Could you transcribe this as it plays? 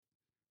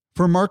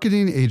For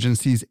marketing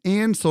agencies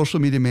and social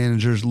media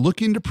managers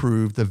looking to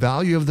prove the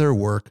value of their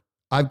work,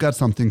 I've got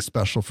something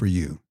special for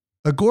you.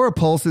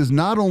 Agorapulse is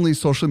not only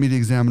Social Media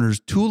Examiner's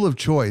tool of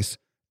choice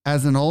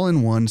as an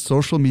all-in-one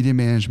social media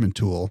management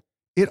tool,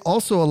 it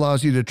also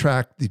allows you to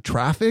track the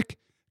traffic,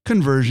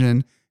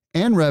 conversion,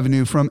 and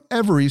revenue from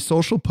every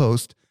social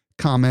post,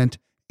 comment,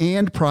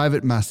 and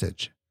private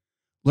message.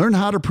 Learn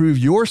how to prove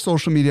your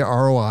social media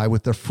ROI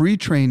with a free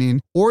training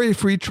or a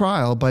free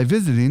trial by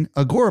visiting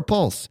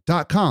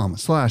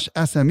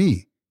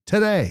agorapulse.com/SME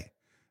today.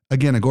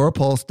 Again,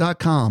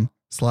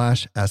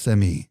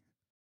 agorapulse.com/SME.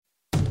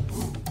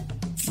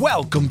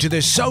 Welcome to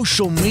the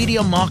Social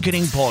Media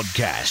Marketing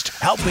Podcast,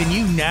 helping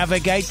you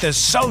navigate the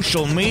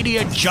social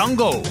media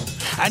jungle.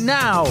 And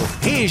now,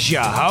 here's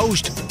your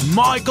host,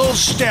 Michael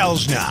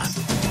Stelzner.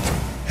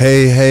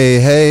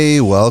 Hey,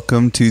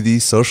 welcome to the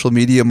Social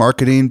Media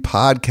Marketing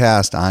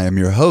Podcast. I am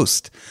your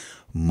host,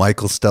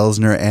 Michael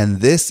Stelzner,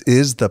 and this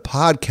is the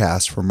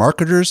podcast for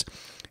marketers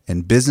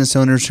and business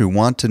owners who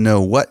want to know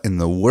what in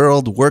the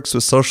world works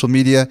with social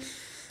media.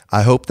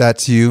 I hope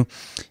that's you.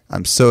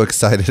 I'm so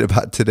excited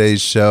about today's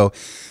show.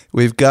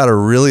 We've got a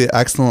really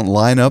excellent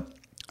lineup.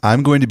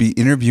 I'm going to be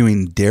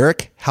interviewing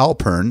Derek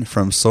Halpern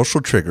from Social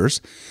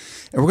Triggers.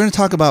 And we're going to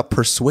talk about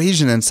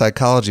persuasion and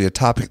psychology, a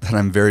topic that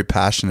I'm very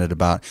passionate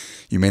about.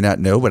 You may not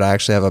know, but I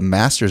actually have a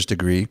master's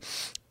degree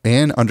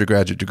and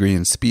undergraduate degree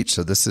in speech.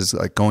 So this is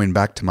like going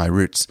back to my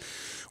roots.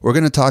 We're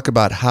going to talk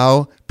about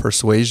how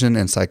persuasion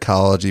and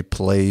psychology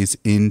plays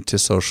into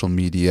social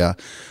media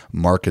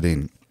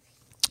marketing.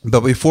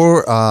 But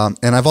before,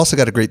 and I've also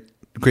got a great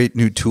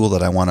new tool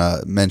that I want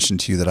to mention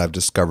to you that I've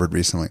discovered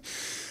recently.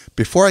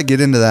 Before I get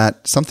into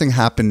that, something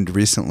happened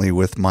recently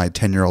with my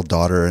 10-year-old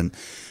daughter. And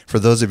for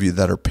those of you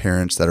that are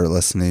parents that are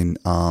listening,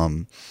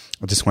 I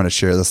just want to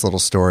share this little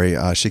story.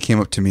 She came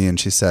up to me and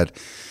she said,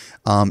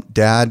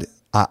 Dad,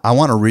 I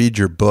want to read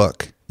your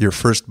book, your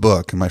first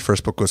book. And my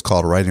first book was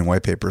called Writing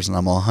White Papers. And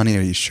I'm all, honey,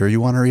 are you sure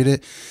you want to read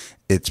it?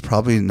 It's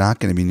probably not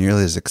going to be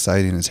nearly as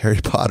exciting as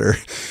Harry Potter.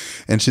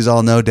 And she's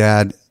all, no,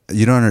 Dad,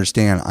 you don't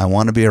understand. I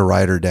want to be a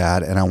writer,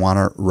 Dad. And I want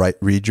to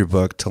read your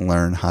book to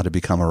learn how to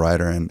become a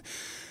writer. And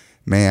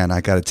man, I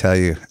got to tell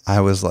you,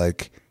 I was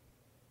like,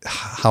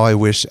 how I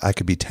wish I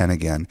could be 10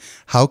 again.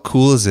 How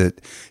cool is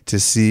it to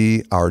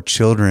see our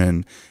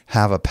children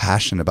have a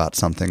passion about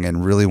something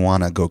and really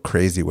want to go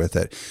crazy with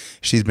it?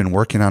 She's been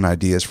working on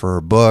ideas for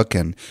her book,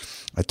 and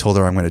I told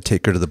her I'm going to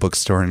take her to the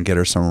bookstore and get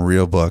her some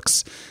real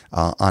books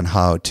on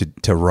how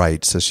to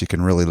write so she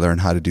can really learn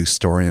how to do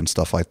story and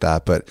stuff like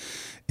that. But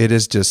it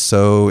is just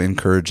so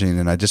encouraging,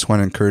 and I just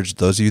want to encourage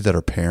those of you that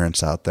are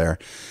parents out there.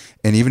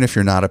 And even if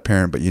you're not a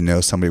parent, but you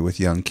know somebody with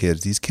young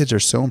kids, these kids are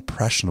so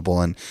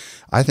impressionable. And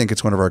I think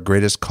it's one of our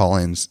greatest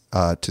callings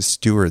to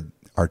steward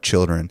our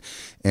children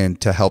and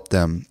to help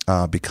them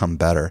become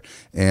better.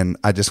 And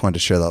I just wanted to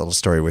share that little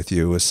story with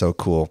you. It was so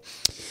cool.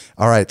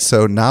 All right.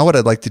 So now what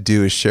I'd like to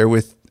do is share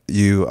with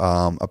you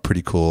a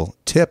pretty cool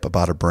tip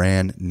about a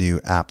brand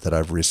new app that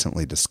I've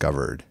recently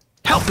discovered.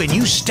 Helping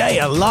you stay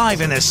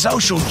alive in a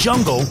social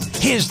jungle,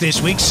 here's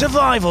this week's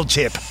survival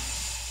tip.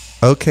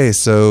 Okay.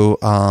 So,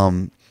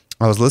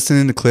 I was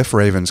listening to Cliff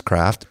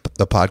Ravenscraft,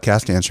 the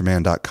podcast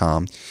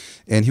answerman.com,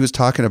 and he was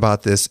talking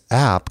about this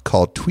app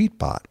called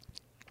Tweetbot.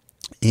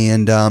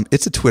 And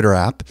it's a Twitter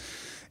app.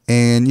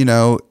 And, you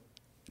know,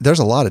 there's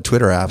a lot of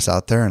Twitter apps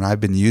out there, and I've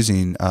been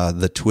using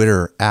the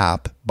Twitter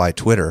app by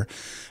Twitter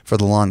for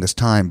the longest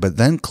time. But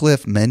then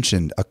Cliff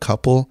mentioned a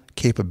couple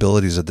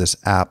capabilities of this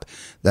app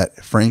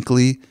that,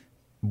 frankly,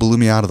 blew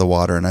me out of the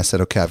water. And I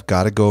said, okay, I've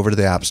got to go over to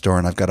the App Store,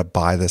 and I've got to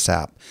buy this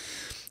app.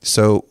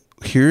 So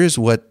here's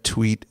what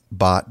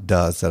Tweetbot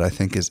does that I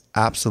think is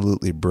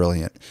absolutely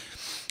brilliant.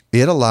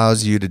 It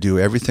allows you to do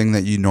everything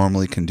that you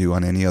normally can do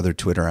on any other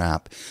Twitter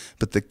app.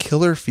 But the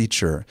killer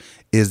feature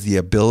is the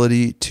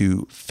ability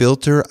to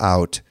filter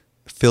out,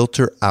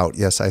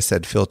 yes, I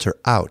said filter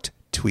out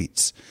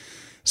tweets.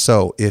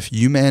 So if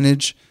you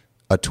manage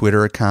a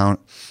Twitter account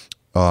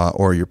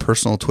or your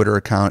personal Twitter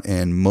account,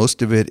 and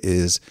most of it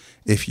is,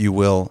 if you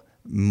will,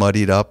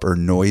 muddied up or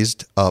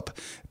noised up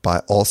by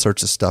all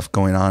sorts of stuff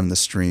going on in the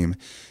stream.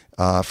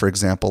 For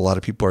example, a lot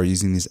of people are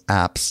using these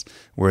apps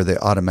where they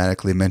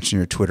automatically mention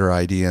your Twitter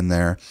ID in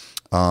there.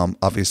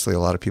 Obviously, a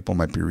lot of people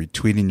might be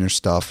retweeting your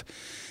stuff.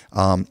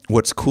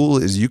 What's cool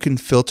is you can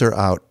filter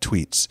out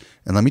tweets.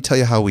 And let me tell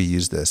you how we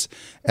use this.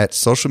 At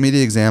Social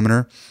Media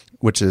Examiner,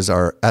 which is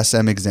our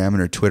SM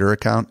Examiner Twitter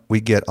account,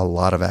 we get a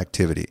lot of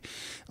activity.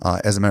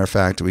 As a matter of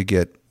fact, we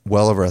get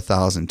well over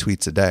 1,000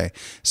 tweets a day.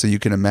 So you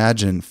can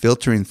imagine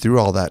filtering through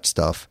all that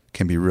stuff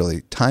can be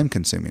really time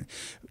consuming.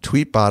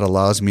 Tweetbot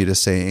allows me to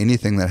say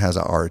anything that has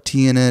a RT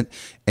in it,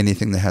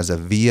 anything that has a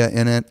VIA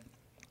in it,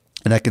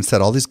 and I can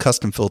set all these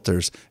custom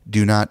filters,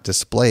 do not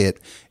display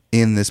it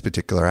in this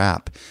particular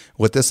app.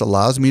 What this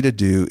allows me to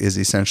do is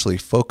essentially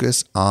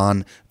focus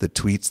on the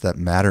tweets that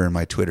matter in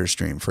my Twitter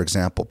stream. For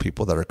example,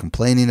 people that are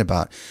complaining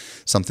about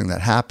something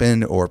that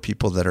happened, or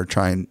people that are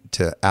trying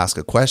to ask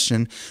a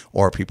question,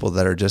 or people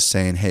that are just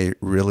saying, hey,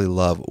 really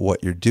love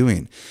what you're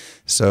doing.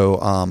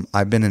 So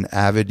I've been an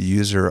avid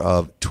user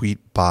of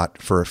Tweetbot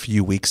for a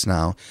few weeks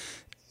now.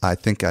 I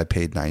think I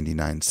paid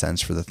 99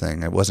 cents for the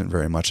thing. It wasn't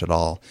very much at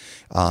all.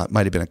 It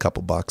might have been a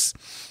couple bucks.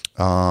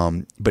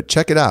 But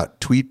check it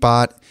out,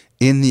 Tweetbot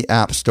in the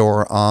App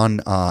Store on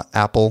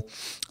Apple.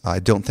 I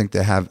don't think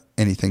they have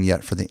anything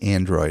yet for the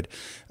Android.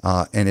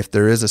 And if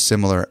there is a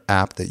similar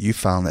app that you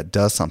found that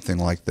does something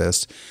like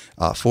this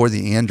for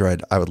the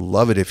Android, I would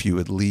love it if you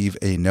would leave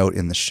a note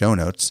in the show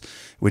notes,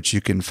 which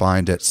you can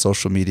find at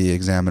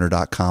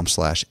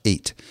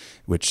socialmediaexaminer.com/8,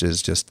 which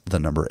is just the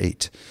number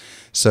 8.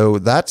 So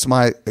that's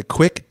my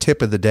quick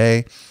tip of the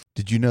day.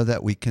 Did you know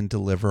that we can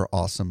deliver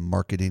awesome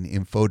marketing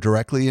info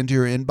directly into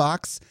your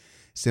inbox?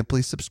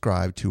 Simply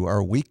subscribe to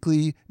our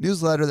weekly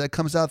newsletter that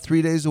comes out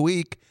 3 days a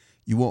week.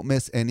 You won't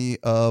miss any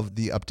of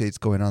the updates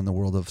going on in the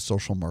world of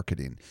social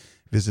marketing.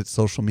 Visit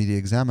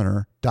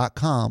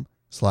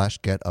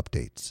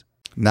socialmediaexaminer.com/get-updates.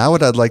 Now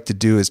what I'd like to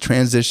do is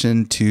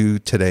transition to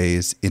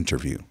today's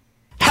interview.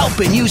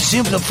 Helping you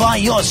simplify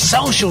your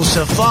social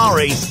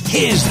safari,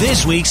 here's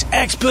this week's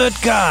expert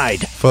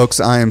guide. Folks,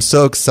 I am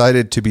so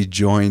excited to be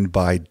joined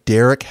by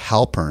Derek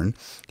Halpern.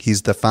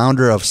 He's the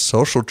founder of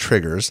Social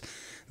Triggers.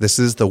 This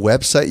is the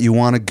website you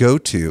want to go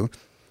to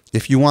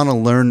if you want to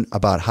learn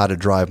about how to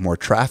drive more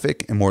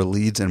traffic and more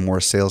leads and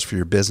more sales for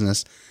your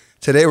business.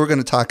 Today, we're going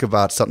to talk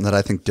about something that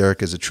I think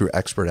Derek is a true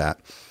expert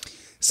at: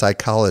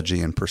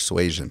 psychology and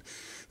persuasion.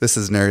 This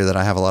is an area that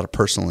I have a lot of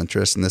personal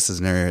interest in. This is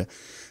an area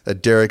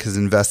that Derek has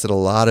invested a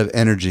lot of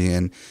energy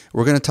in.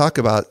 We're going to talk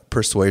about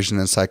persuasion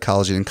and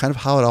psychology and kind of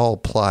how it all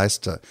applies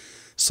to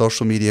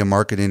social media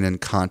marketing and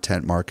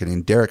content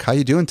marketing. Derek, how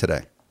you doing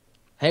today?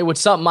 Hey,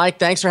 what's up, Mike?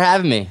 Thanks for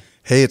having me.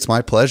 Hey, it's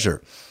my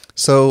pleasure.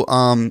 So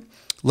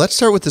let's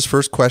start with this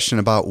first question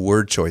about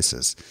word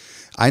choices.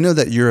 I know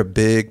that you're a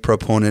big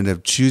proponent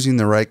of choosing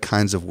the right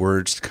kinds of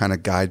words to kind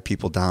of guide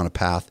people down a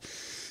path.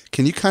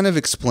 Can you kind of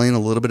explain a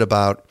little bit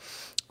about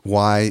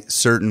why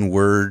certain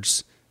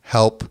words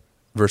help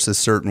versus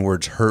certain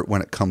words hurt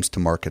when it comes to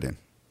marketing?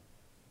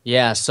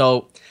 Yeah,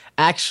 so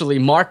actually,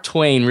 Mark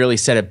Twain really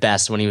said it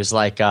best when he was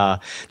like, the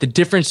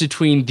difference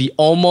between the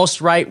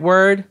almost right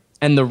word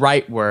and the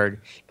right word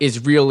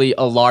is really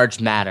a large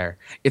matter.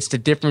 It's the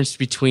difference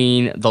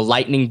between the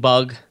lightning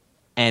bug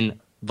and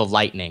the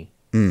lightning.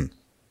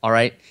 All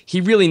right? He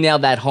really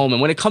nailed that home.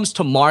 And when it comes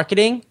to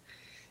marketing,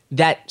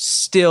 that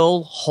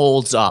still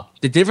holds up.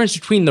 The difference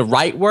between the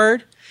right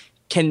word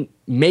can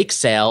make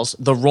sales,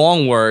 the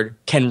wrong word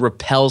can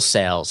repel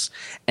sales.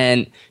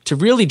 And to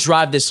really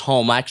drive this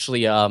home,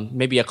 actually,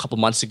 maybe a couple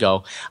months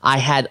ago, I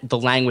had the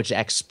language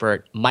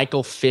expert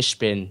Michael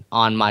Fishman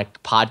on my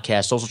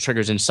podcast, Social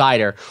Triggers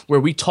Insider,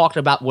 where we talked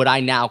about what I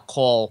now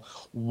call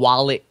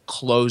wallet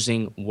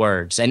closing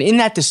words. And in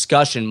that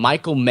discussion,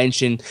 Michael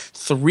mentioned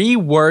 3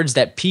 words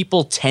that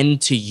people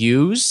tend to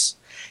use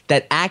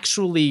that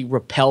actually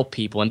repel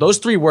people. And those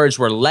 3 words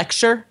were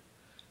lecture,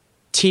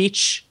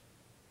 teach,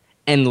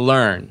 and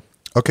learn.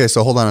 Okay,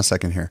 so hold on a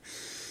second here.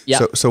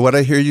 Yep. So what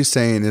I hear you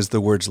saying is the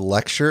words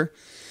lecture,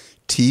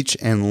 teach,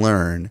 and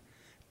learn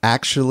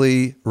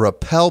actually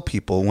repel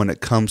people when it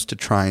comes to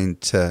trying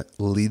to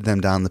lead them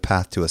down the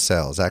path to a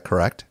sale. Is that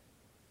correct?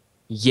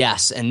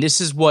 Yes, and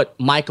this is what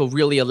Michael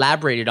really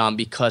elaborated on,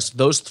 because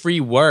those 3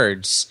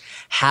 words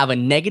have a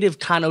negative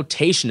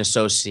connotation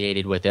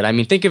associated with it. I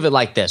mean, think of it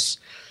like this.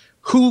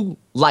 Who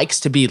likes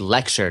to be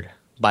lectured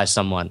by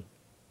someone?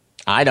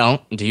 I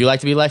don't. Do you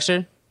like to be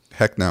lectured?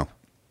 Heck no.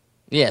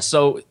 Yeah,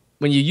 so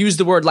when you use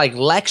the word like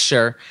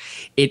lecture,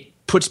 it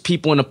puts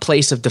people in a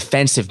place of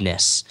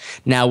defensiveness.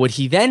 Now, what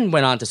he then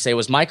went on to say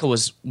was,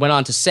 went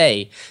on to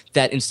say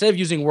that instead of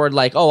using a word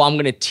like, oh, I'm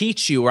going to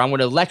teach you, or I'm going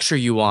to lecture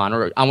you on,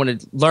 or I'm going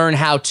to learn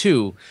how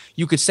to,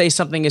 you could say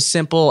something as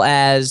simple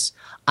as,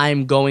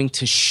 I'm going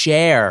to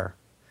share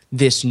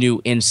this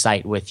new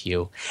insight with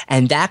you.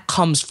 And that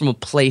comes from a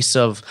place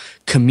of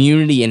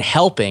community and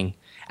helping,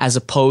 as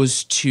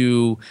opposed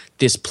to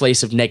this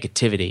place of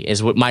negativity,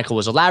 is what Michael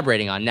was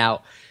elaborating on.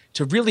 Now,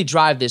 to really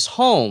drive this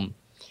home,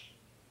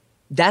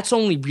 that's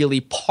only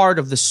really part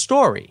of the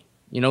story.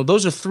 You know,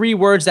 those are 3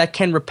 words that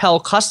can repel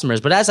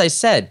customers. But as I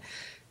said,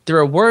 there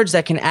are words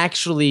that can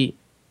actually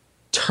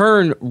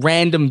turn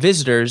random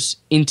visitors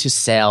into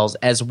sales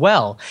as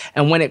well.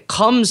 And when it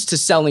comes to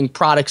selling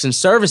products and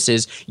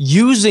services,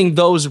 using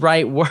those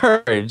right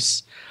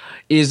words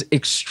is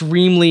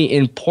extremely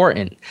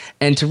important.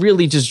 And to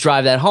really just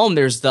drive that home,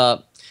 there's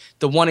the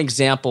one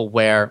example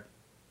where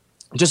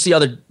just the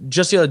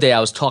other day I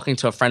was talking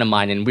to a friend of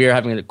mine, and we were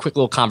having a quick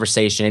little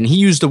conversation, and he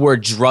used the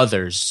word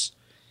druthers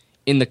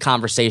in the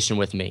conversation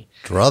with me.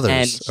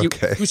 Druthers, and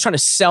okay. He was trying to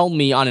sell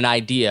me on an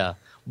idea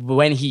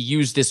when he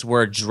used this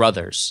word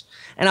druthers.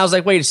 And I was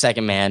like, wait a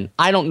second, man.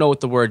 I don't know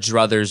what the word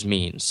druthers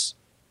means.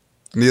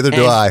 Neither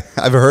do I.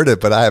 I've heard it,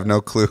 but I have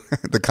no clue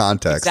the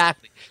context.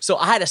 Exactly. So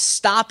I had to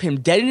stop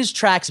him dead in his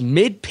tracks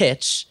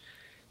mid-pitch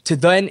to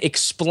then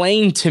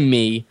explain to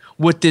me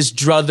what this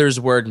druthers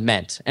word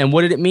meant. And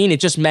what did it mean? It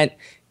just meant,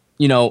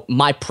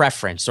 my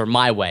preference or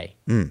my way,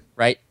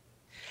 right?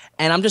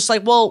 And I'm just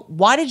like, well,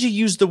 why did you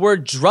use the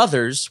word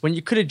druthers when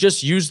you could have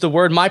just used the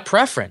word my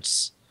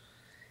preference?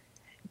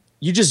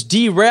 You just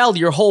derailed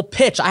your whole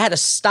pitch. I had to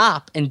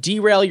stop and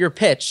derail your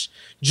pitch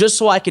just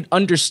so I could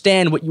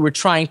understand what you were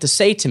trying to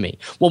say to me.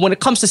 Well, when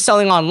it comes to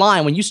selling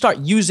online, when you start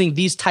using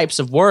these types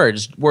of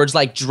words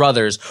like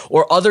druthers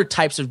or other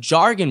types of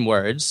jargon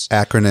words,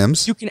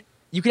 acronyms,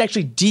 you can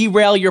actually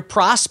derail your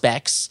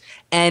prospects.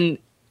 And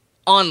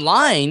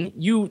online,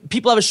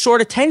 people have a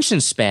short attention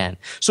span.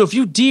 So if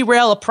you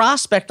derail a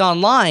prospect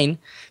online,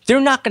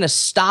 they're not going to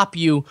stop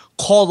you,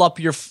 call up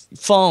your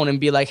phone and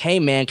be like, hey,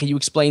 man, can you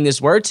explain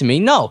this word to me?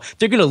 No,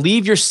 they're going to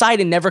leave your site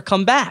and never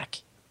come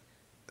back.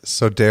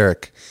 So,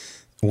 Derek,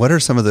 what are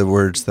some of the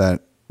words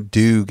that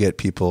do get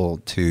people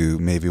to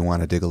maybe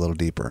want to dig a little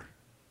deeper?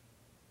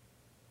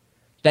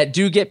 That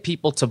do get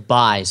people to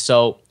buy.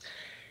 So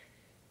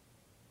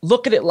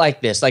look at it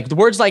like this. Like the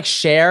words like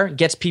share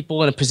gets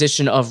people in a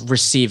position of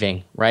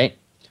receiving, right?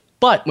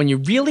 But when you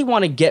really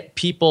want to get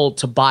people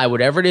to buy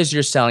whatever it is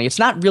you're selling, it's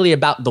not really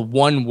about the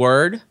one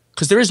word,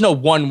 because there is no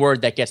one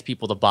word that gets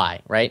people to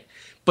buy, right?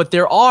 But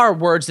there are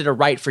words that are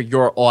right for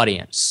your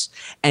audience.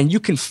 And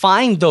you can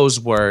find those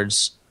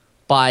words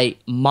by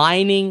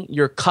mining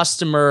your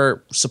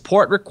customer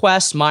support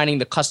requests, mining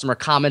the customer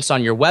comments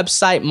on your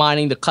website,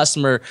 mining the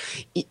customer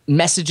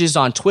messages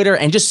on Twitter,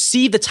 and just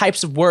see the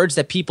types of words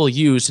that people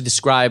use to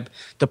describe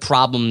the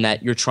problem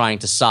that you're trying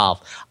to solve.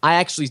 I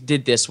actually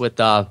did this with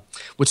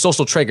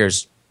social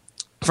triggers.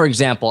 For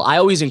example, I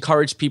always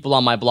encourage people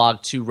on my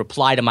blog to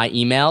reply to my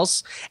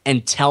emails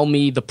and tell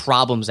me the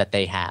problems that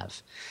they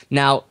have.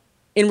 Now,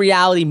 in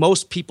reality,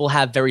 most people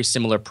have very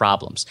similar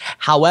problems.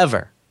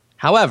 However,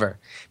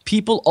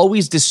 people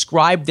always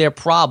describe their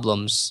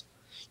problems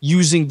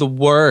using the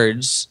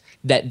words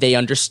that they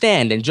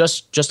understand. And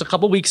just a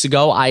couple weeks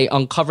ago, I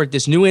uncovered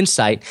this new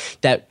insight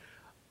that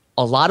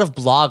a lot of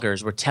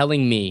bloggers were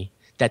telling me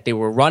that they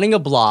were running a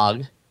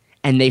blog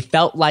and they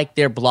felt like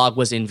their blog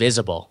was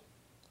invisible,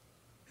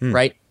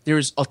 right?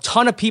 There's a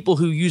ton of people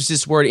who use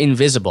this word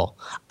invisible.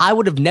 I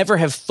would have never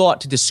have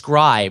thought to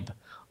describe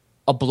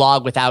a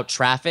blog without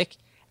traffic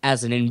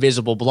as an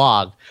invisible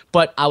blog.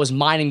 But I was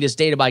mining this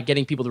data by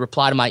getting people to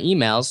reply to my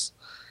emails,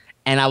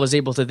 and I was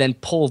able to then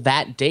pull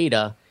that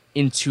data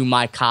into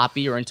my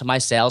copy or into my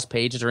sales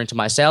pages or into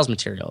my sales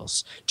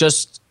materials.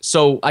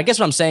 So I guess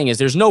what I'm saying is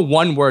there's no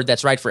one word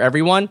that's right for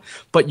everyone,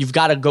 but you've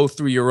got to go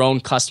through your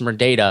own customer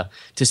data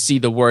to see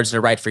the words that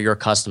are right for your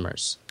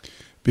customers.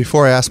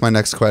 Before I ask my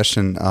next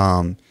question,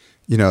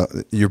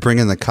 you're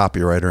bringing the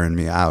copywriter in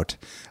me out.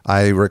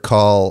 I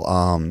recall,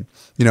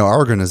 our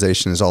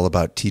organization is all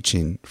about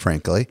teaching,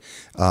 frankly.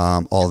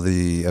 All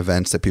the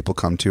events that people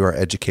come to are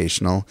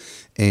educational,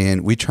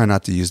 and we try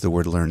not to use the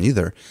word learn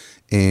either.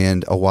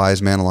 And a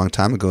wise man a long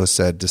time ago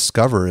said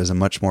discover is a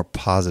much more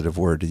positive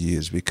word to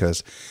use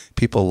because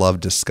people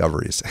love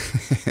discoveries.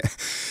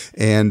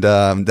 And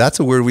that's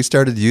a word we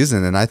started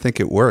using, and I think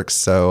it works.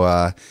 So,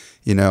 I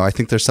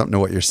think there's something to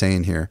what you're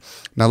saying here.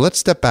 Now, let's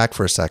step back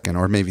for a second,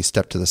 or maybe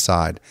step to the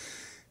side.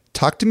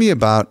 Talk to me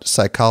about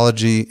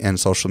psychology and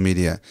social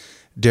media.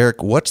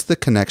 Derek, what's the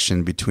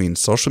connection between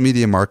social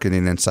media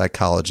marketing and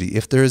psychology,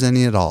 if there is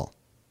any at all?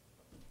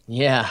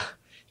 Yeah,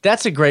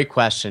 that's a great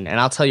question. And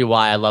I'll tell you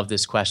why I love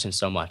this question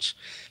so much.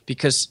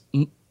 Because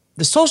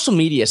the social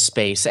media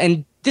space,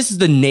 and this is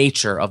the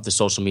nature of the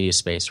social media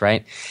space,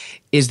 right,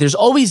 is there's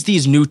always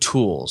these new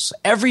tools.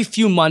 Every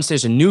few months,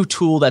 there's a new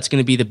tool that's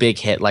going to be the big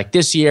hit. Like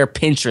this year,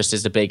 Pinterest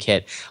is the big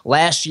hit.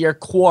 Last year,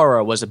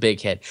 Quora was a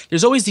big hit.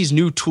 There's always these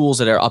new tools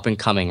that are up and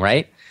coming,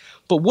 right?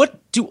 But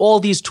what do all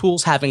these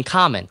tools have in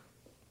common?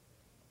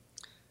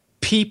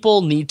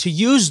 People need to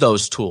use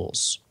those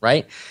tools,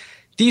 right?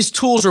 These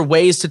tools are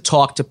ways to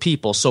talk to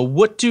people. So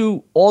what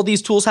do all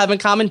these tools have in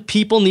common?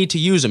 People need to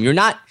use them.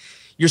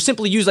 You're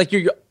simply you're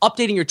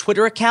updating your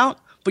Twitter account,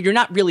 but you're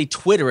not really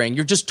Twittering.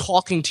 You're just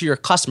talking to your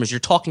customers. You're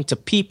talking to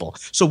people.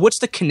 So what's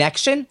the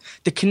connection?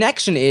 The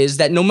connection is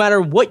that no matter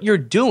what you're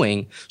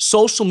doing,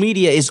 social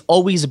media is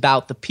always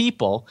about the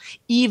people.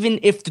 Even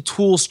if the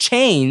tools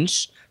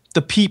change,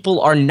 the people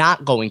are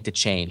not going to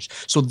change.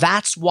 So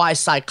that's why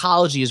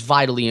psychology is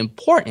vitally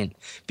important,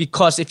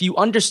 because if you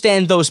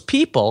understand those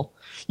people,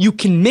 you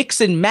can mix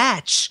and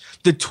match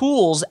the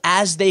tools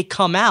as they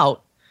come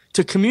out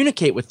to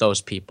communicate with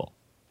those people.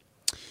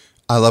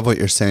 I love what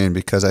you're saying,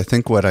 because I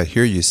think what I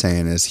hear you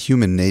saying is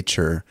human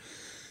nature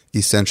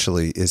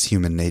essentially is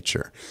human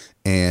nature.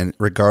 And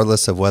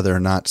regardless of whether or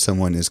not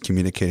someone is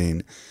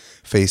communicating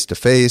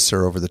face-to-face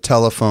or over the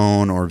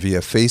telephone or via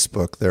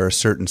Facebook, there are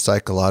certain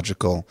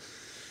psychological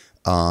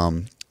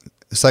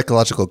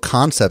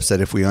concepts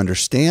that if we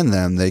understand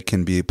them, they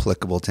can be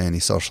applicable to any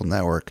social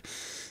network.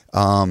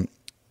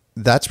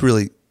 That's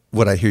really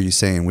what I hear you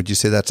saying. Would you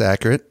say that's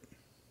accurate?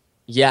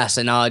 Yes,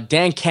 and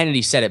Dan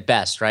Kennedy said it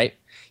best, right?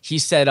 He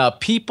said,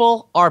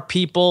 people are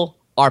people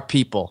are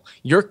people.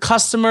 Your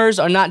customers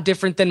are not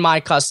different than my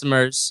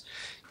customers.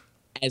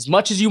 As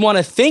much as you want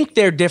to think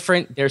they're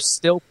different, they're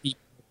still people.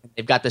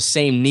 They've got the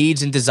same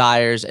needs and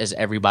desires as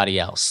everybody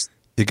else.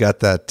 You got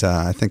that,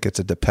 I think it's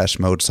a Depeche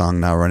Mode song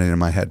now running in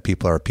my head.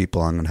 People are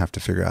people. I'm going to have to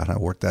figure out how to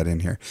work that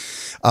in here.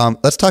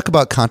 Let's talk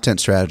about content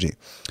strategy.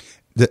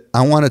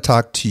 I want to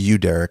talk to you,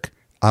 Derek.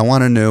 I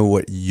want to know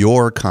what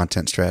your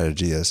content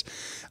strategy is.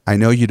 I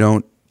know you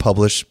don't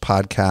publish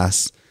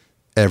podcasts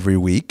every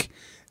week.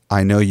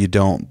 I know you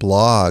don't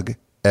blog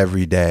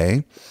every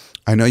day.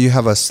 I know you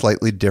have a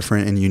slightly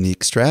different and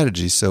unique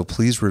strategy. So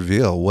please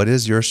reveal, what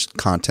is your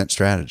content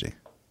strategy?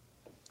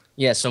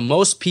 Yeah, so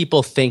most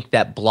people think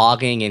that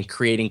blogging and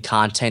creating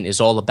content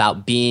is all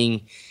about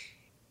being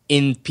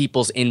in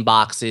people's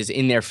inboxes,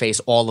 in their face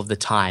all of the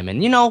time.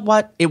 And you know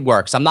what? It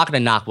works. I'm not going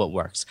to knock what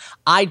works.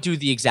 I do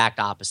the exact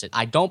opposite.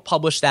 I don't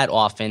publish that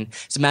often.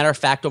 As a matter of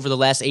fact, over the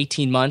last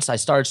 18 months, I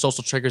started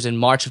Social Triggers in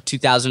March of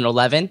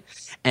 2011.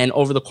 And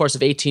over the course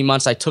of 18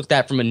 months, I took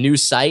that from a new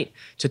site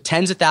to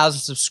tens of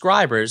thousands of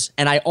subscribers.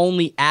 And I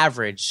only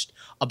averaged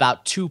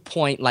about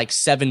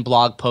 2.7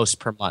 blog posts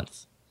per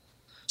month.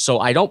 So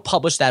I don't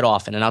publish that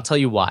often, and I'll tell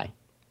you why.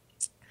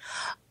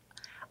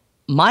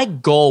 My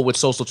goal with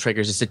Social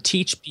Triggers is to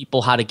teach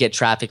people how to get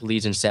traffic,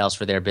 leads, and sales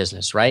for their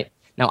business, right?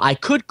 Now, I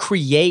could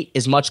create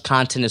as much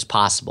content as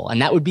possible, and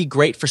that would be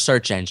great for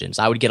search engines.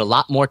 I would get a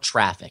lot more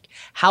traffic.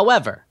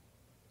 However,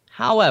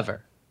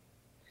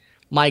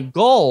 my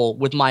goal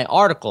with my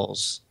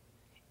articles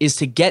is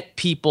to get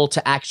people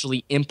to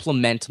actually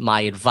implement my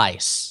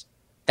advice.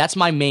 That's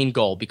my main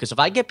goal, because if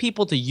I get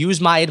people to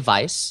use my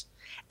advice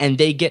and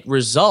they get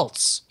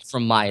results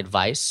from my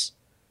advice,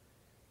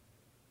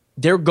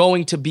 they're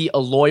going to be a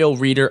loyal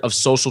reader of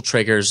Social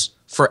Triggers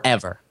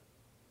forever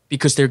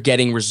because they're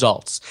getting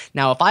results.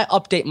 Now, if I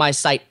update my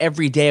site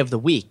every day of the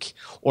week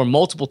or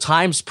multiple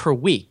times per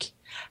week,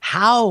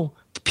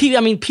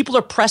 people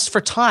are pressed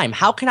for time.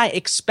 How can I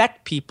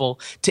expect people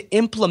to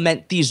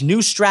implement these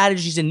new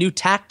strategies and new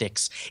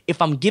tactics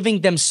if I'm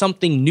giving them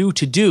something new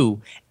to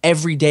do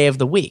every day of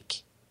the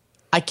week?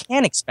 I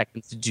can't expect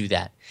them to do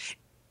that.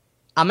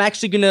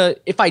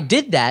 If I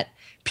did that,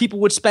 people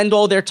would spend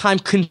all their time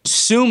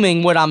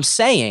consuming what I'm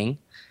saying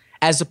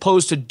as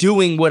opposed to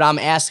doing what I'm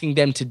asking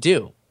them to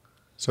do.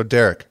 So,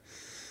 Derek,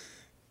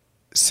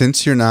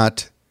 since you're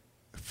not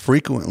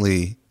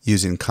frequently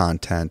using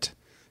content,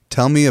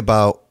 tell me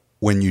about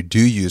when you do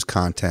use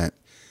content.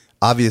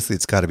 Obviously,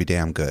 it's got to be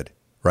damn good,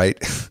 right?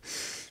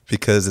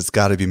 Because it's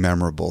got to be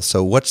memorable.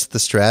 So what's the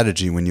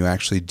strategy when you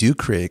actually do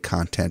create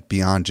content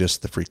beyond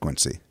just the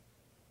frequency?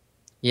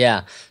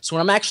 Yeah. So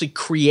when I'm actually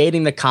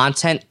creating the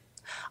content,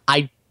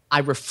 I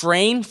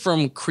refrain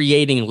from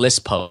creating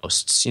list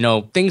posts.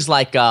 Things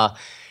like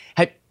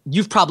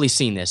you've probably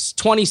seen this: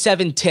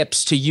 27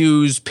 tips to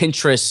use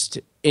Pinterest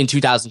in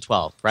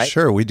 2012, right?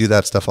 Sure, we do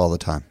that stuff all the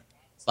time.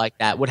 It's like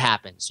that. What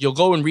happens? You'll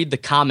go and read the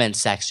comment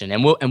section,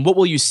 and what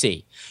will you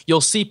see?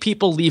 You'll see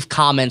people leave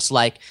comments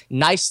like,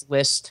 "Nice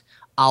list,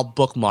 I'll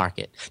bookmark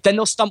it." Then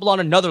they'll stumble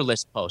on another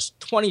list post,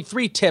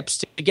 23 tips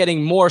to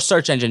getting more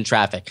search engine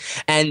traffic.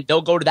 And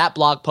they'll go to that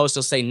blog post,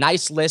 they'll say,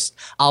 "Nice list,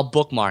 I'll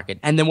bookmark it."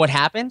 And then what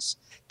happens?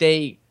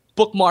 They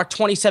bookmark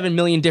 27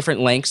 million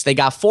different links. They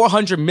got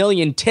 400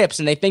 million tips,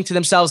 and they think to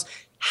themselves,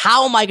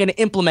 how am I going to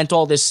implement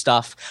all this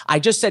stuff? I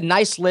just said,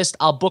 "Nice list,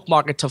 I'll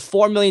bookmark it," to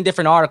 4 million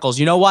different articles.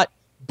 You know what?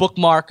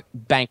 Bookmark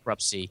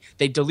bankruptcy.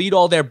 They delete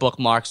all their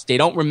bookmarks. They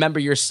don't remember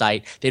your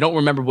site. They don't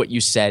remember what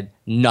you said.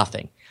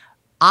 Nothing.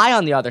 I,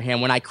 on the other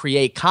hand, when I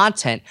create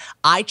content,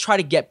 I try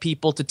to get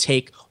people to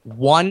take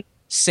one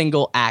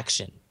single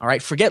action. All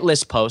right, forget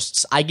list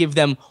posts. I give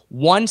them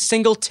one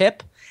single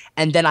tip,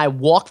 and then I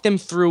walk them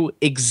through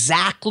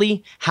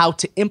exactly how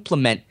to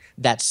implement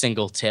that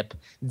single tip.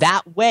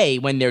 That way,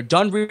 when they're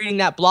done reading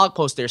that blog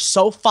post, they're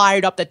so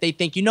fired up that they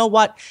think, you know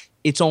what?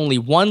 It's only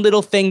one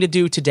little thing to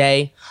do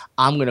today.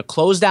 I'm going to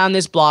close down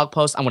this blog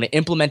post. I'm going to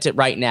implement it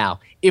right now.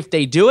 If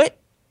they do it,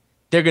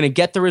 they're going to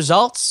get the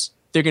results.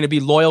 They're going to be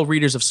loyal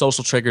readers of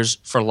Social Triggers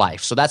for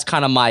life. So that's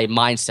kind of my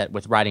mindset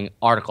with writing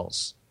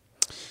articles.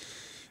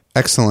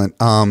 Excellent.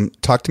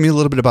 Talk to me a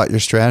little bit about your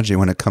strategy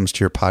when it comes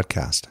to your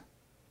podcast.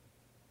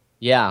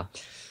 Yeah.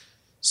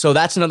 So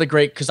that's another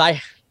great, because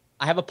I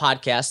have a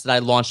podcast that I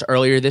launched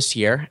earlier this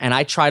year, and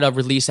I try to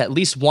release at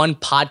least one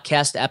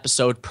podcast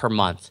episode per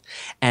month.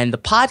 And the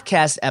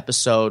podcast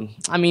episode,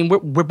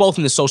 we're both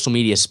in the social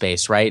media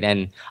space, right?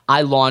 And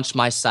I launched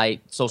my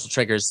site, Social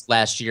Triggers,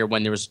 last year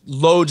when there was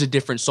loads of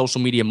different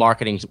social media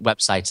marketing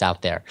websites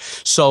out there.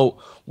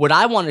 So what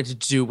I wanted to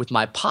do with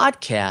my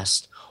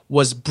podcast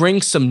was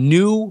bring some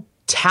new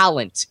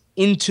talent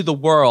into the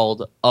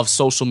world of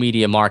social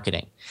media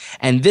marketing.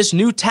 And this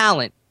new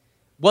talent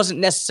wasn't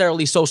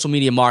necessarily social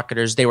media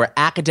marketers. They were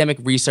academic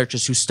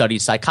researchers who studied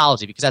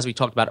psychology, because as we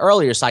talked about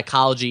earlier,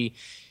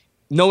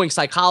 knowing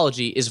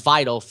psychology is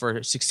vital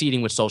for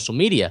succeeding with social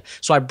media.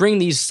 So I bring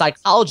these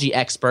psychology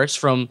experts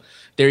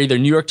they're either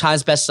New York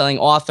Times bestselling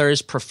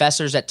authors,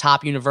 professors at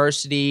top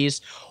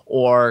universities,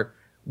 or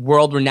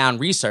world-renowned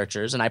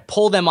researchers, and I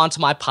pull them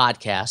onto my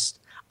podcast.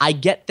 I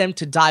get them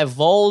to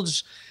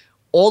divulge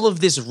all of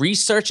this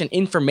research and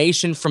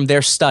information from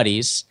their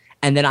studies,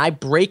 and then I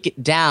break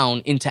it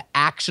down into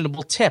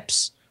actionable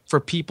tips for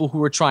people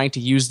who are trying to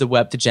use the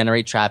web to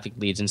generate traffic,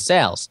 leads, and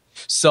sales.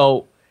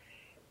 So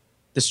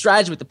the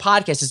strategy with the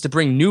podcast is to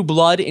bring new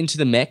blood into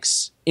the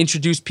mix,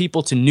 introduce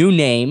people to new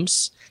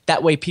names.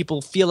 That way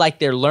people feel like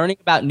they're learning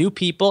about new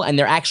people and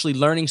they're actually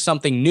learning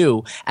something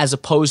new, as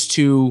opposed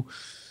to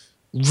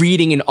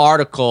reading an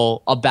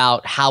article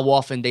about how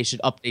often they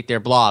should update their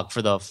blog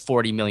for the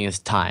 40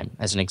 millionth time,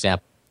 as an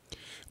example.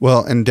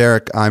 Well, and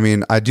Derek, I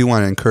mean, I do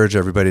want to encourage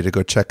everybody to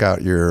go check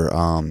out your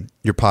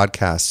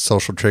podcast,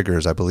 Social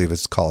Triggers, I believe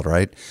it's called,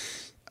 right?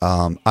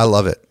 I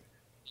love it.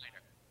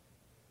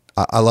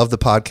 I love the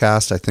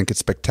podcast. I think it's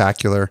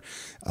spectacular.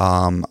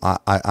 I'm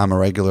a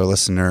regular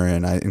listener,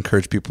 and I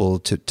encourage people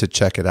to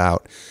check it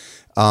out.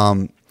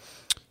 I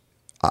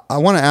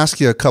want to ask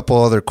you a couple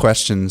other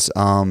questions.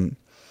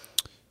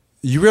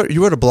 You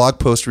wrote a blog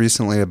post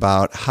recently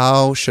about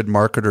how should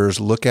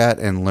marketers look at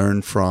and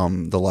learn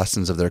from the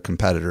lessons of their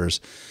competitors.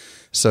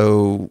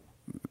 So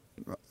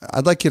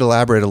I'd like you to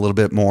elaborate a little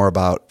bit more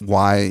about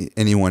why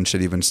anyone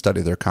should even study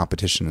their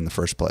competition in the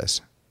first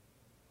place.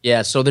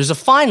 Yeah, so there's a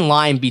fine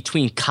line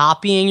between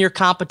copying your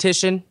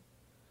competition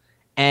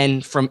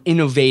and from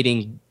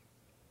innovating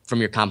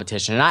from your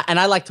competition. And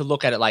I like to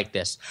look at it like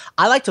this.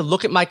 I like to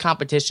look at my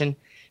competition,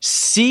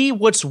 see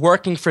what's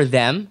working for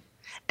them,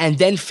 and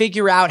then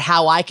figure out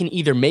how I can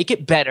either make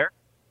it better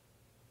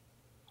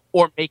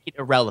or make it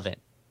irrelevant.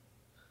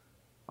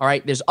 All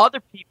right? There's other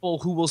people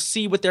who will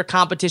see what their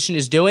competition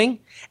is doing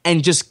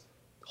and just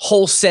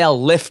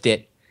wholesale lift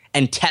it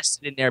and test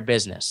it in their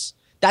business.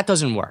 That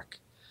doesn't work.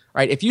 All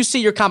right? If you see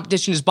your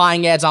competition is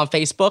buying ads on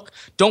Facebook,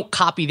 don't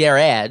copy their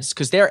ads,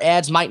 because their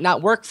ads might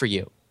not work for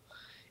you.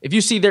 If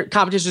you see their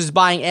competition is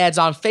buying ads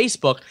on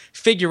Facebook,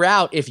 figure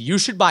out if you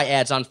should buy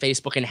ads on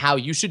Facebook and how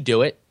you should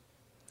do it.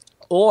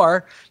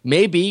 Or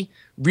maybe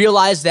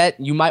realize that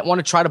you might want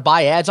to try to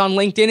buy ads on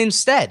LinkedIn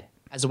instead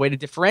as a way to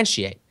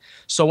differentiate.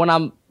 So when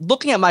I'm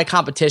looking at my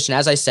competition,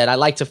 as I said, I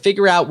like to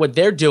figure out what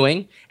they're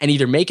doing and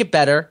either make it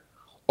better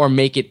or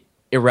make it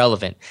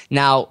irrelevant.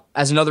 Now,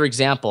 as another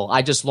example,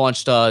 I just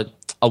launched a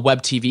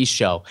web TV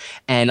show,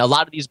 and a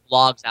lot of these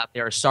blogs out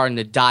there are starting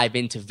to dive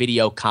into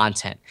video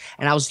content.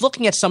 And I was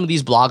looking at some of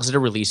these blogs that are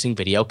releasing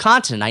video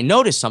content, and I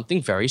noticed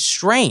something very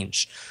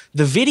strange.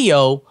 The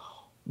video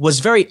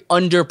was very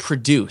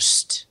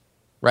underproduced,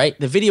 right?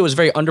 The video was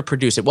very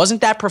underproduced. It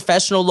wasn't that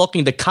professional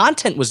looking. The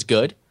content was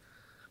good,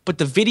 but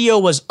the video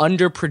was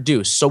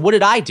underproduced. So what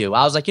did I do?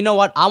 I was like, you know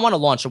what? I want to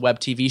launch a web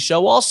TV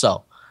show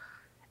also.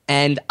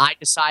 And I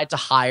decided to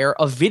hire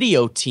a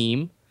video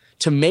team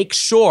to make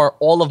sure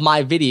all of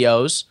my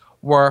videos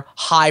were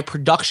high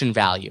production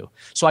value.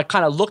 So I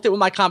kind of looked at what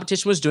my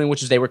competition was doing,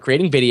 which is they were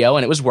creating video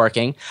and it was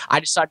working. I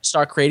decided to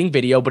start creating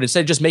video, but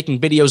instead of just making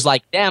videos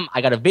like them,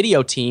 I got a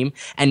video team,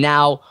 and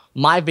now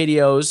my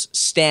videos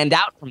stand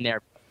out from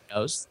their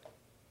videos.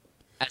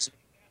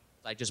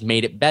 I just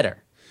made it better.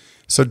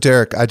 So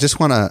Derek,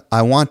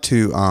 I want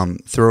to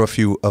throw a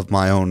few of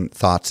my own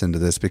thoughts into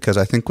this, because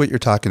I think what you're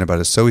talking about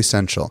is so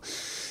essential.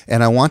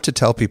 And I want to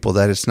tell people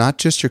that it's not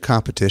just your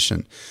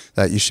competition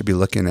that you should be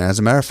looking at. As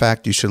a matter of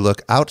fact, you should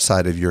look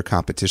outside of your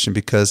competition,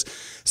 because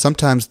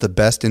sometimes the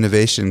best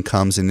innovation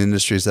comes in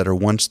industries that are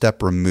one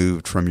step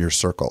removed from your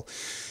circle.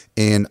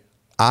 And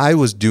I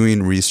was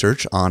doing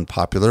research on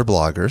popular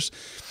bloggers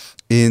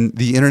in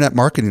the internet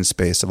marketing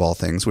space, of all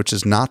things, which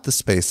is not the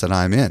space that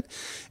I'm in.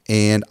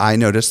 And I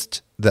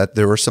noticed that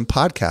there were some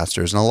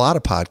podcasters and a lot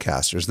of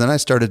podcasters. Then I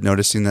started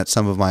noticing that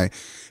some of my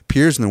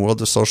peers in the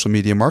world of social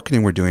media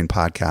marketing were doing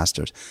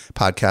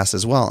podcasts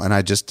as well. And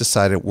I just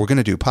decided we're going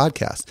to do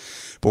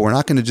podcasts, but we're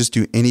not going to just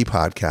do any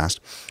podcast.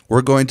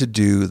 We're going to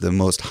do the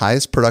most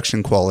highest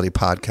production quality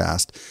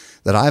podcast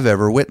that I've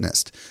ever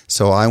witnessed.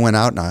 So I went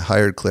out and I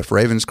hired Cliff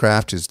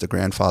Ravenscraft, who's the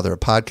grandfather of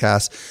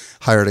podcasts,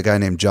 hired a guy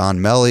named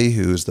John Melly,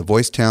 who's the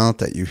voice talent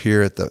that you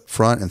hear at the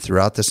front and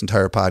throughout this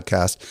entire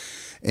podcast,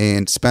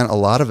 and spent a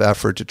lot of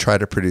effort to try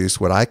to produce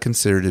what I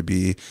consider to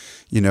be,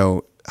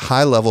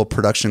 high level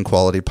production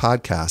quality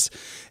podcasts.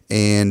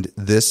 And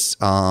this,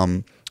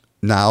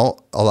 now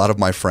a lot of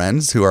my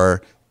friends who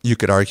are, you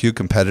could argue,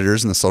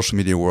 competitors in the social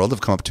media world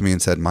have come up to me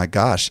and said, my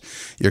gosh,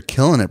 you're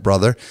killing it,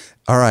 brother.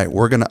 All right,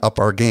 we're going to up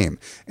our game.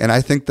 And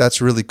I think that's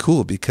really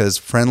cool, because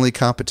friendly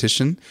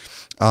competition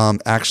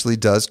actually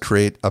does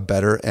create a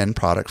better end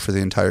product for the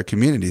entire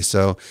community.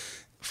 So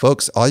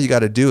folks, all you got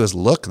to do is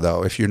look,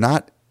 though. If you're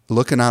not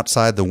looking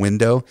outside the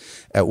window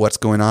at what's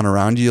going on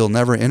around you, you'll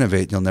never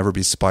innovate. You'll never be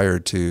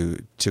inspired to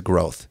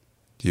growth.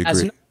 Do you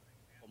agree?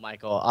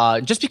 Michael,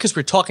 just because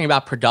we're talking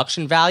about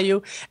production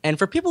value, and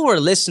for people who are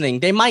listening,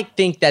 they might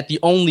think that the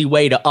only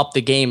way to up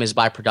the game is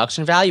by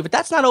production value, but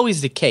that's not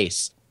always the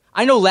case.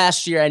 I know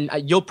last year, and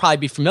you'll probably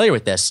be familiar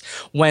with this,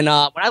 when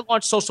I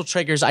launched Social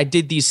Triggers, I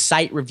did these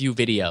site review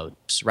videos,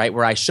 right,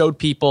 where I showed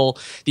people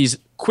these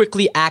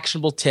quickly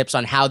actionable tips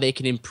on how they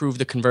can improve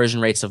the conversion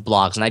rates of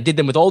blogs. And I did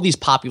them with all these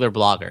popular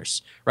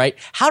bloggers, right?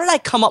 How did I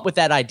come up with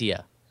that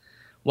idea?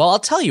 Well, I'll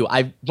tell you,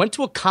 I went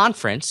to a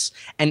conference,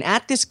 and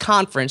at this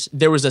conference,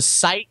 there was a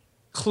site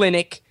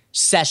clinic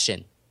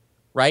session,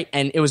 right?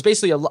 And it was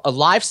basically a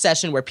live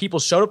session where people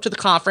showed up to the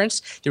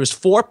conference. There was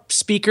 4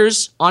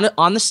 speakers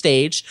on the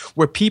stage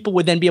where people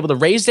would then be able to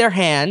raise their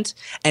hand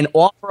and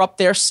offer up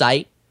their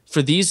site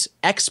for these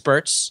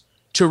experts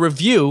to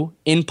review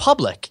in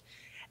public.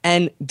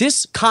 And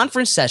this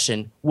conference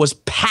session was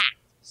packed,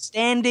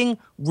 standing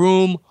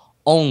room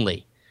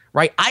only,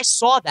 right? I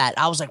saw that.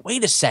 I was like,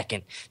 wait a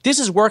second. This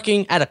is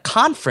working at a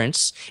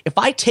conference. If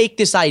I take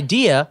this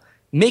idea,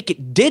 make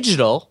it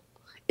digital,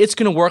 it's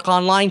going to work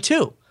online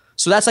too.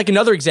 So that's like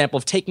another example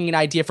of taking an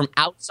idea from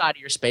outside of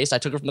your space. I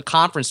took it from the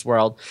conference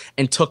world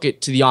and took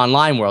it to the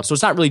online world. So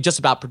it's not really just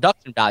about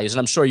production values, and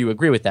I'm sure you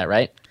agree with that,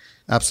 right?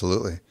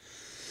 Absolutely.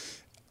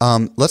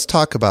 Let's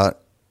talk about,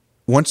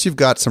 once you've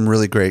got some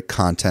really great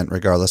content,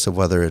 regardless of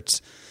whether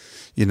it's,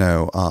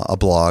 a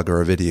blog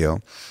or a video,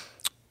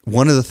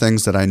 one of the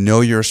things that I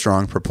know you're a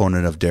strong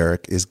proponent of,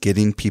 Derek, is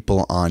getting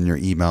people on your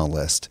email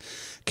list.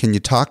 Can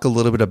you talk a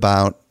little bit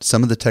about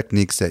some of the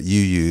techniques that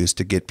you use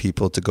to get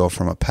people to go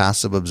from a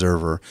passive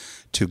observer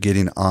to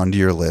getting onto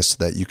your list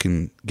so that you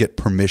can get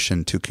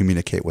permission to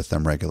communicate with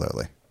them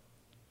regularly?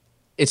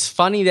 It's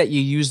funny that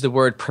you use the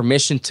word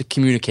permission to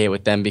communicate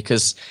with them,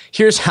 because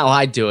here's how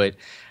I do it.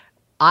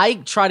 I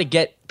try to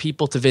get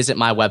people to visit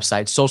my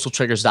website,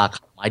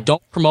 socialtriggers.com. I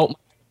don't promote my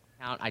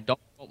account. I don't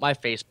promote my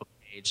Facebook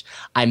page.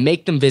 I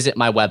make them visit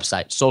my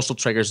website,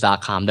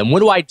 socialtriggers.com. Then what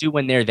do I do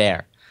when they're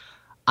there?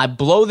 I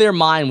blow their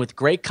mind with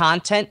great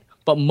content,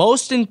 but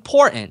most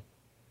important,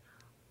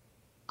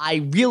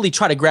 I really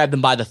try to grab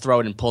them by the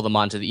throat and pull them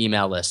onto the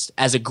email list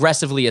as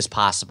aggressively as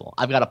possible.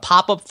 I've got a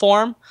pop-up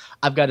form.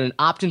 I've got an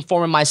opt-in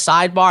form in my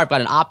sidebar. I've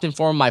got an opt-in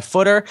form in my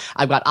footer.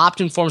 I've got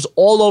opt-in forms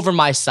all over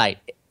my site.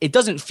 It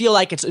doesn't feel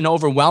like it's an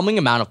overwhelming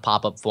amount of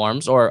pop-up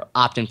forms or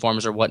opt-in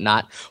forms or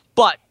whatnot,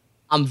 but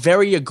I'm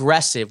very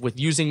aggressive with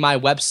using my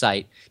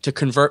website to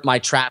convert my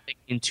traffic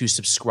into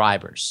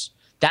subscribers.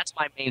 That's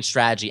my main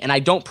strategy, and I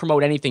don't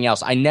promote anything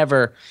else.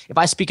 If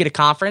I speak at a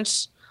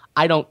conference,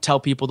 I don't tell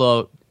people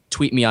to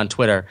tweet me on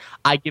Twitter.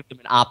 I give them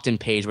an opt-in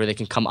page where they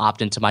can come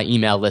opt into my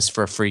email list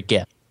for a free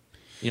gift.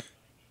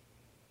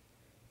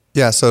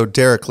 Yeah, so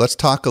Derek, let's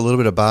talk a little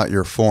bit about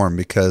your form,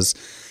 because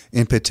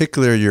in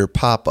particular your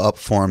pop-up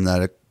form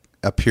that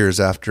appears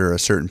after a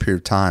certain period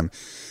of time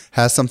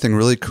has something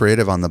really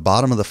creative. On the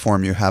bottom of the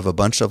form, you have a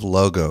bunch of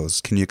logos.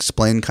 Can you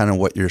explain kind of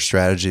what your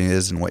strategy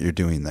is and what you're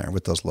doing there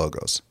with those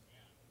logos?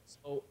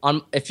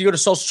 If you go to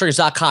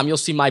socialtriggers.com, you'll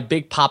see my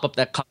big pop-up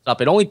that comes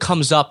up. It only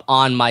comes up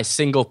on my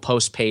single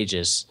post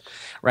pages,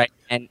 right?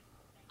 And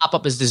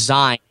pop-up is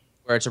designed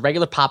where it's a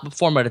regular pop-up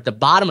form, but at the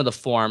bottom of the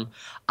form,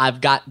 I've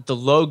got the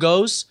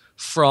logos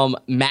from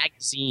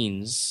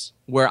magazines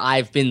where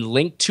I've been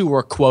linked to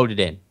or quoted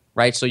in,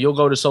 right? So you'll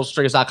go to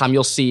socialtriggers.com,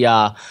 you'll see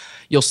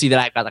that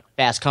I've got like a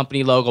Fast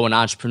Company logo, an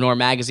Entrepreneur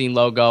Magazine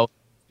logo,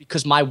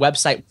 because my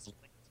website was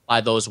linked by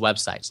those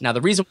websites. Now,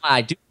 the reason why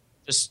I do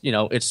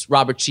it's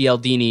Robert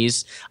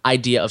Cialdini's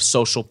idea of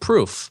social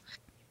proof.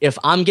 If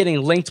I'm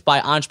getting linked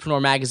by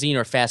Entrepreneur Magazine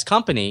or Fast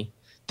Company,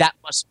 that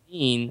must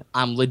mean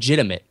I'm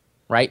legitimate,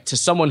 right? To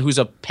someone who's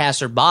a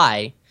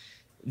passerby,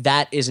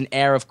 that is an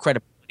air of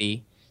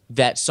credibility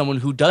that someone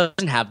who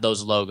doesn't have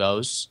those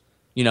logos,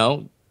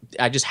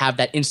 I just have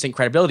that instant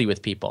credibility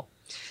with people.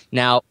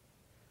 Now,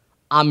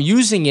 I'm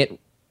using it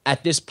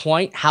at this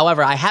point.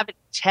 However, I haven't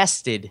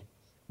tested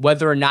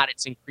whether or not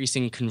it's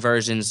increasing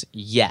conversions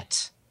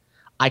yet.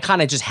 I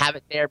kind of just have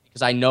it there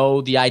because I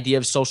know the idea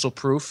of social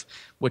proof,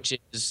 which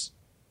is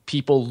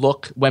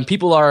when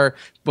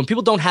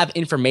people don't have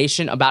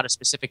information about a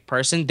specific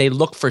person, they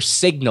look for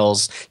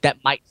signals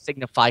that might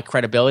signify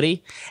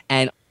credibility.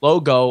 And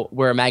logo,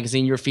 where a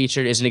magazine you're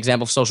featured, is an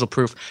example of social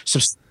proof. So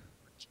it's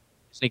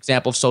an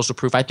example of social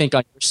proof. I think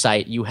on your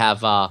site you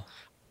have a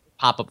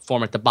pop-up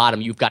form at the bottom.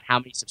 You've got how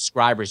many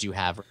subscribers you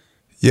have.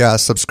 Yeah,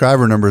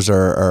 subscriber numbers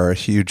are a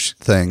huge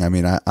thing. I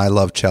mean, I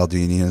love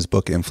Cialdini and his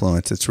book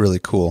Influence. It's really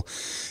cool.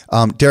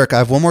 Derek, I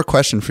have one more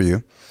question for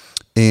you.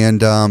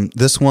 And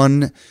this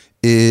one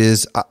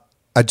is,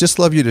 I'd just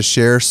love you to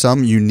share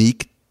some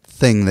unique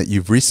thing that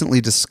you've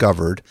recently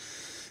discovered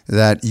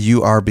that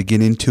you are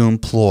beginning to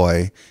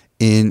employ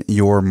in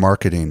your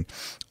marketing.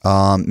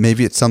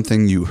 Maybe it's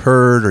something you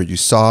heard or you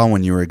saw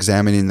when you were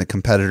examining the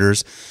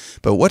competitors,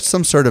 but what's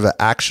some sort of an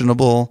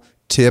actionable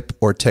tip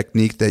or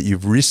technique that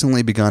you've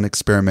recently begun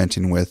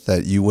experimenting with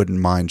that you wouldn't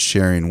mind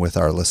sharing with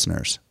our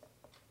listeners?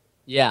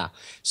 Yeah.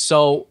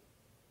 So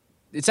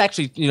it's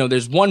actually,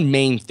 there's one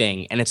main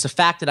thing, and it's the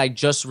fact that I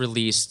just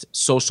released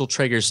Social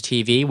Triggers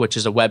TV, which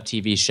is a web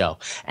TV show.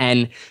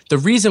 And the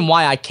reason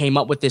why I came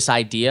up with this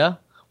idea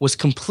was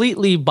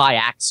completely by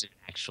accident.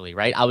 Actually,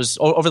 right?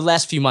 Over the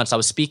last few months, I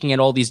was speaking at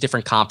all these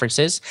different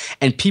conferences,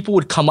 and people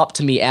would come up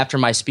to me after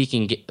my speech,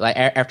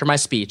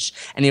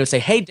 and they would say,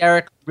 "Hey,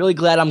 Derek, really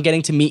glad I'm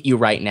getting to meet you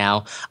right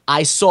now.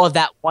 I saw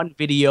that one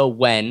video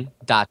when ...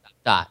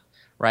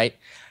 right?"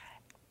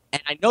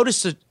 And I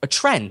noticed a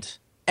trend.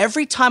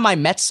 Every time I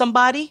met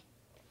somebody,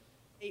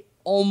 they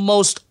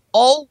almost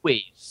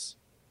always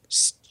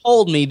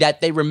told me that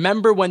they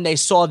remember when they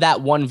saw that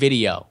one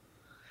video.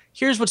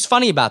 Here's what's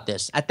funny about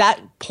this. At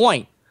that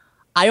point,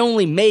 I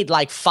only made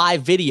like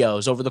 5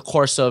 videos over the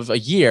course of a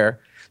year.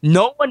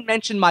 No one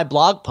mentioned my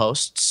blog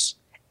posts.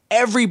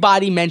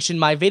 Everybody mentioned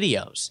my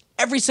videos,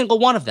 every single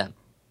one of them.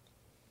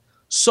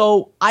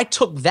 So I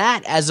took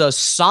that as a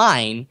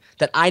sign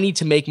that I need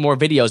to make more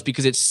videos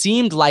because it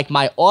seemed like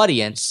my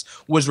audience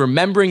was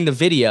remembering the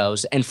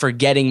videos and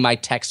forgetting my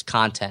text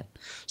content.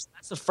 So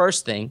that's the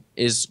first thing,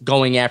 is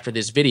going after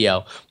this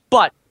video.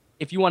 But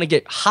if you want to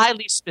get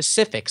highly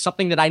specific,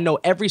 something that I know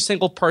every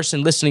single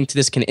person listening to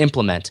this can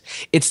implement,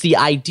 it's the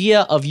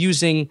idea of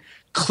using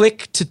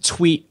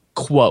click-to-tweet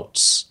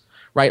quotes,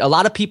 right? A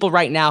lot of people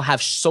right now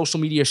have social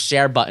media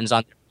share buttons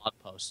on their blog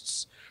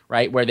posts,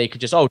 right? Where they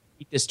could just, tweet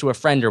this to a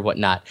friend or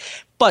whatnot.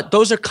 But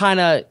those are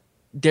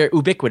they're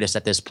ubiquitous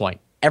at this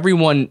point.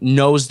 Everyone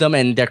knows them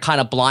and they're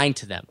kind of blind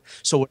to them.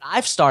 So what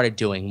I've started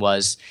doing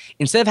was,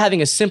 instead of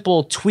having a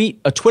simple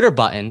Twitter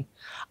button,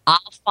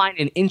 I'll find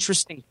an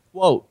interesting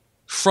quote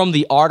from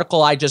the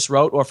article I just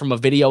wrote or from a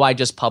video I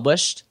just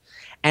published,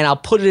 and I'll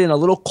put it in a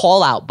little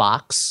call out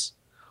box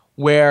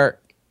where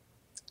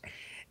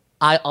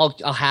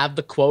I'll have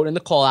the quote in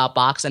the call out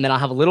box, and then I'll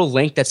have a little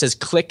link that says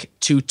click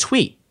to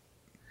tweet.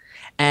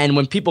 And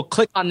when people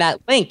click on that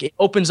link, it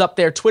opens up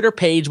their Twitter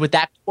page with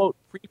that quote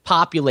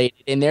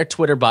pre-populated in their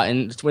Twitter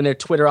button, in their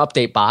Twitter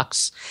update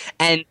box,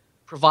 and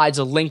provides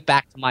a link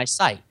back to my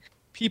site.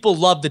 People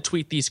love to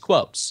tweet these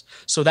quotes.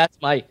 So that's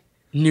my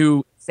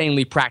new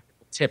insanely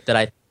practical tip that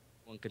I think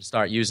one could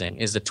start using,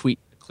 is the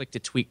click to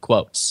tweet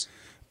quotes.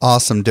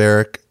 Awesome,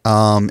 Derek.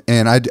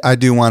 And I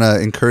do want to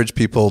encourage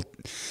people.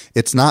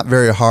 It's not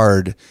very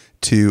hard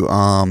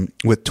to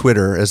with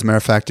Twitter. As a matter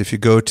of fact, if you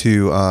go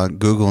to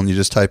Google and you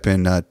just type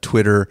in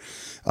Twitter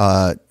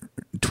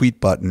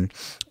tweet button,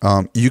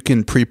 you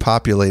can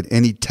pre-populate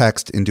any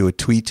text into a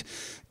tweet.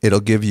 It'll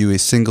give you a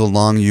single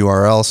long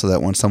URL so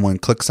that when someone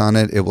clicks on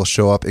it, it will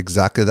show up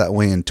exactly that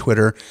way in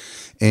Twitter.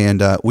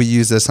 And we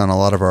use this on a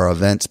lot of our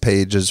events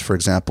pages. For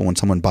example, when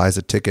someone buys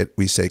a ticket,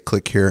 we say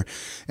click here,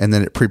 and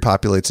then it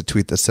pre-populates a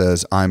tweet that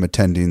says, I'm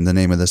attending the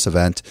name of this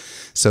event.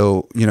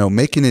 So,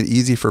 making it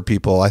easy for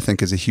people, I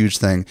think, is a huge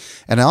thing.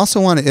 And I also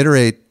want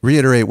to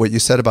reiterate what you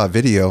said about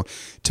video.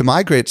 To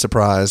my great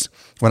surprise,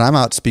 when I'm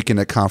out speaking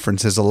at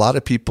conferences, a lot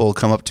of people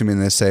come up to me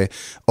and they say,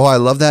 oh, I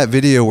love that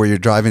video where you're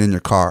driving in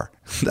your car.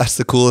 That's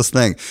the coolest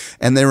thing.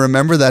 And they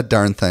remember that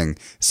darn thing.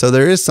 So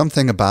there is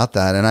something about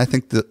that. And I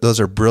think that those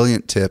are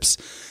brilliant tips.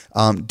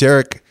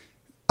 Derek,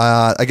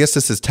 I guess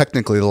this is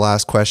technically the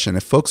last question.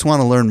 If folks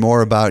want to learn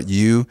more about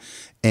you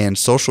and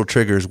Social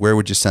Triggers, where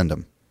would you send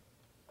them?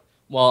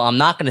 Well, I'm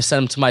not going to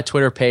send them to my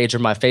Twitter page or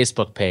my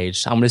Facebook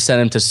page. I'm going to send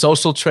them to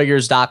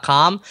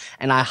socialtriggers.com.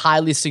 And I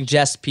highly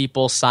suggest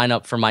people sign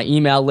up for my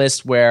email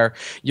list, where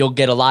you'll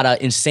get a lot of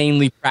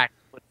insanely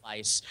practical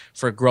advice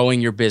for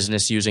growing your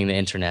business using the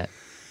internet.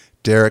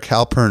 Derek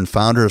Halpern,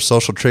 founder of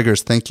Social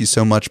Triggers, thank you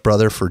so much,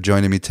 brother, for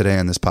joining me today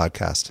on this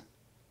podcast.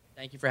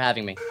 Thank you for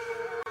having me.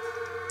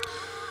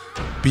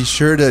 Be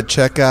sure to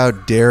check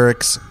out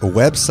Derek's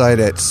website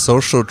at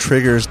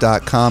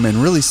socialtriggers.com and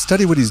really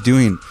study what he's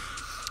doing.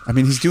 I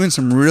mean, he's doing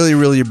some really,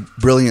 really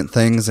brilliant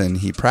things, and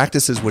he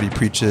practices what he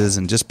preaches,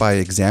 and just by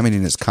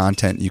examining his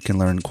content, you can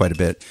learn quite a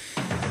bit.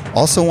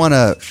 Also want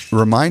to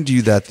remind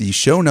you that the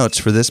show notes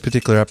for this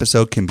particular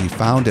episode can be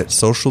found at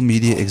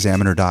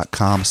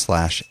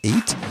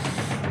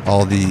socialmediaexaminer.com/8.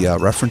 All the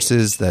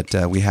references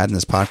that we had in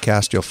this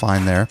podcast, you'll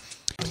find there.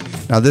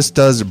 Now, this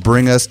does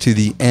bring us to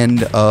the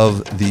end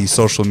of the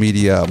Social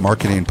Media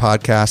Marketing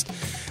Podcast.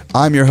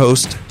 I'm your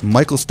host,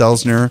 Michael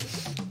Stelzner.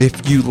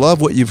 If you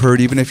love what you've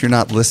heard, even if you're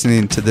not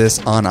listening to this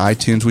on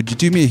iTunes, would you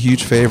do me a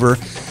huge favor?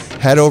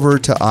 Head over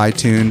to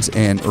iTunes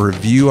and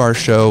review our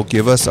show.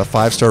 Give us a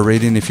 5-star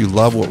rating if you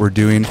love what we're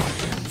doing.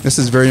 This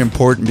is very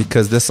important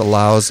because this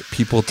allows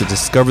people to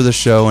discover the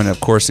show, and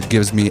of course, it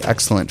gives me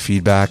excellent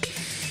feedback.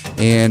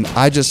 And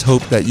I just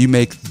hope that you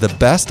make the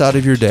best out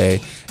of your day,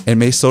 and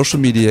may social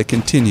media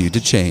continue to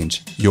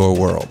change your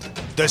world.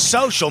 The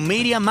Social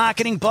Media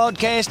Marketing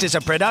Podcast is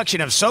a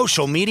production of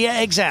Social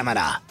Media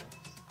Examiner.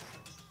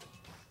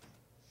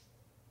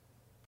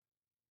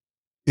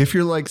 If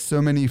you're like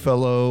so many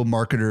fellow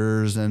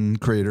marketers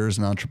and creators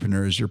and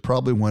entrepreneurs, you're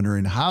probably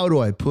wondering, how do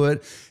I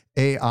put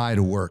AI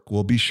to work?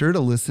 Well, be sure to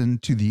listen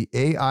to the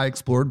AI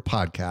Explored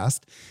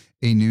podcast,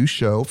 a new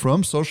show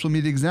from Social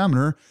Media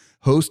Examiner,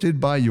 hosted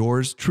by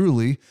yours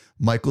truly,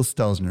 Michael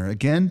Stelzner.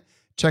 Again,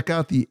 check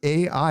out the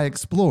AI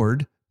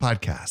Explored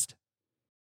podcast.